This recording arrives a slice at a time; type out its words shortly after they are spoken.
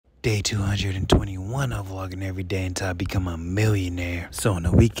Day 221 of vlogging every day until I become a millionaire. So on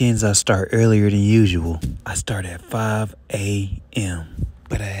the weekends, I start earlier than usual. I start at 5 a.m.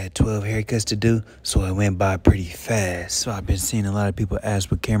 But I had 12 haircuts to do, so it went by pretty fast. So I've been seeing a lot of people ask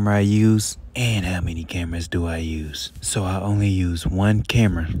what camera I use and how many cameras do I use. So I only use one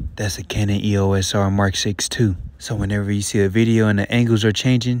camera. That's a Canon EOS R Mark 6 II. So whenever you see a video and the angles are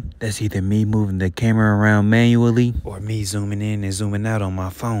changing, that's either me moving the camera around manually or me zooming in and zooming out on my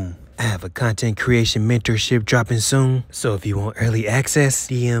phone. I have a content creation mentorship dropping soon. So if you want early access,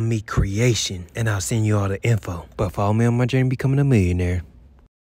 DM me creation and I'll send you all the info. But follow me on my journey becoming a millionaire.